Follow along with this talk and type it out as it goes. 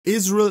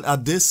Israel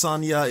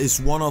Adesanya is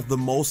one of the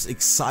most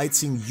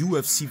exciting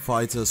UFC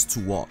fighters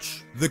to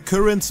watch. The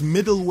current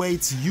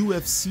middleweight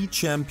UFC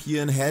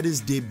champion had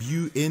his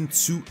debut in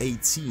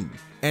 2018.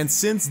 And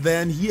since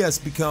then he has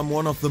become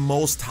one of the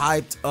most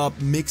hyped up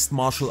mixed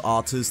martial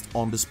artists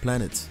on this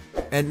planet.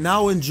 And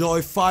now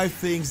enjoy 5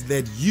 things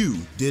that you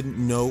didn't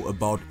know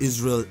about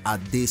Israel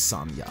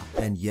Adesanya.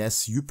 And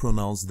yes, you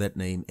pronounce that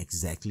name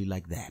exactly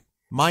like that.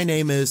 My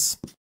name is...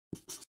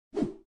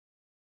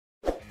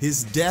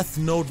 His Death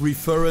Note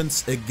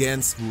reference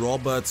against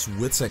Robert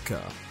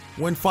Whittaker.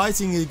 When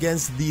fighting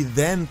against the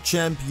then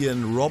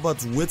champion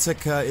Robert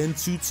Whittaker in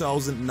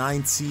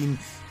 2019,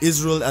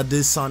 Israel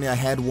Adesanya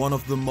had one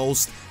of the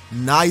most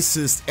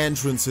nicest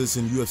entrances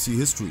in UFC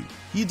history.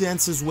 He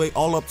danced his way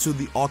all up to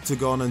the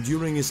octagon, and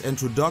during his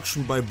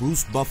introduction by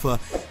Bruce Buffer,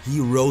 he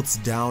wrote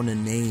down a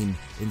name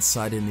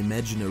inside an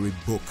imaginary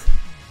book.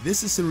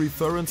 This is a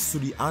reference to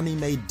the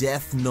anime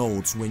Death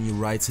Note. When you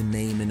write a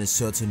name in a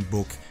certain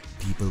book,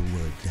 people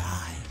will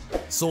die.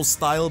 So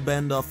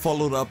Freestylebender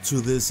followed up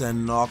to this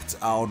and knocked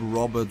out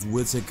Robert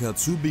Whittaker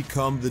to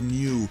become the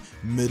new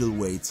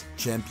middleweight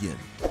champion.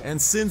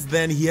 And since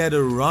then he had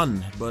a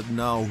run, but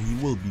now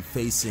he will be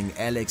facing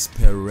Alex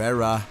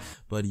Pereira.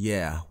 But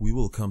yeah, we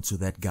will come to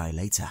that guy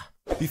later.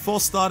 Before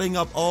starting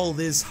up all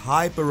this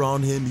hype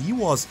around him, he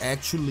was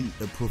actually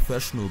a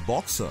professional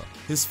boxer.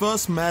 His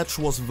first match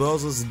was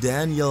versus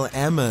Daniel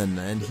Ammon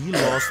and he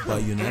lost by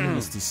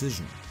unanimous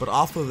decision. But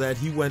after that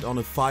he went on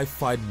a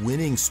 5-fight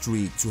winning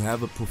streak to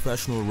have a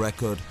professional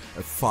record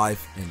of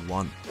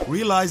 5-1.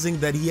 Realizing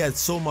that he had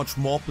so much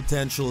more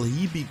potential,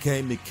 he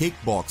became a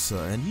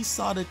kickboxer, and he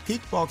started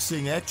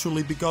kickboxing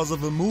actually because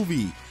of a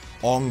movie.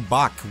 Ong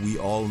Bak, we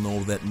all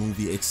know that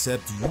movie,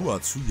 except you are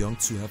too young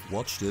to have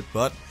watched it,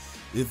 but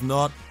if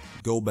not,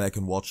 go back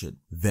and watch it.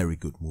 Very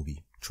good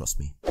movie, trust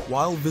me.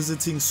 While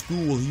visiting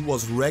school, he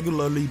was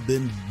regularly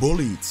been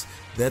bullied.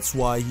 That's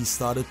why he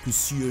started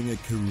pursuing a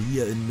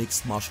career in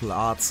mixed martial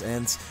arts,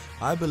 and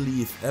I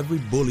believe every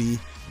bully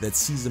that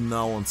sees him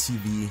now on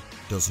TV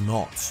does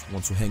not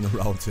want to hang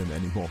around him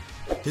anymore.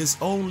 His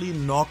only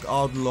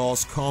knockout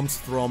loss comes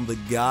from the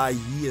guy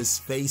he is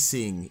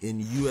facing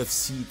in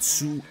UFC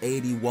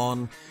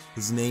 281.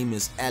 His name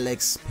is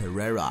Alex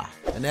Pereira.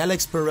 And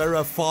Alex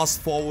Pereira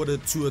fast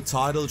forwarded to a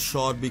title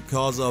shot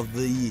because of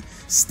the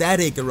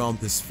static around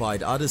this fight.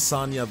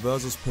 Adesanya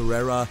versus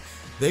Pereira.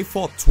 They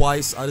fought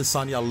twice,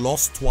 Adesanya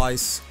lost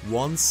twice,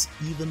 once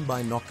even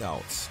by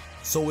knockouts.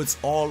 So it's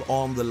all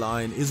on the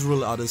line. Israel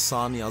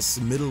Adesanya's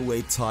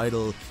middleweight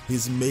title,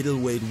 his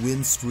middleweight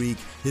win streak,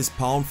 his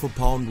pound for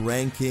pound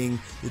ranking.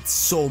 It's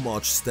so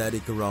much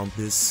static around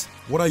this.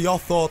 What are your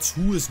thoughts?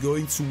 Who is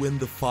going to win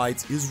the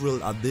fight, Israel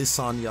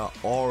Adesanya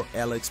or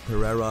Alex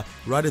Pereira?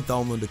 Write it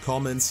down in the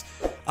comments.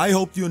 I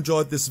hope you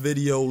enjoyed this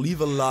video.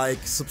 Leave a like,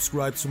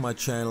 subscribe to my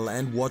channel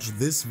and watch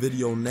this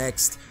video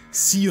next.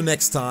 See you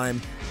next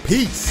time.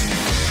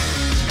 Peace!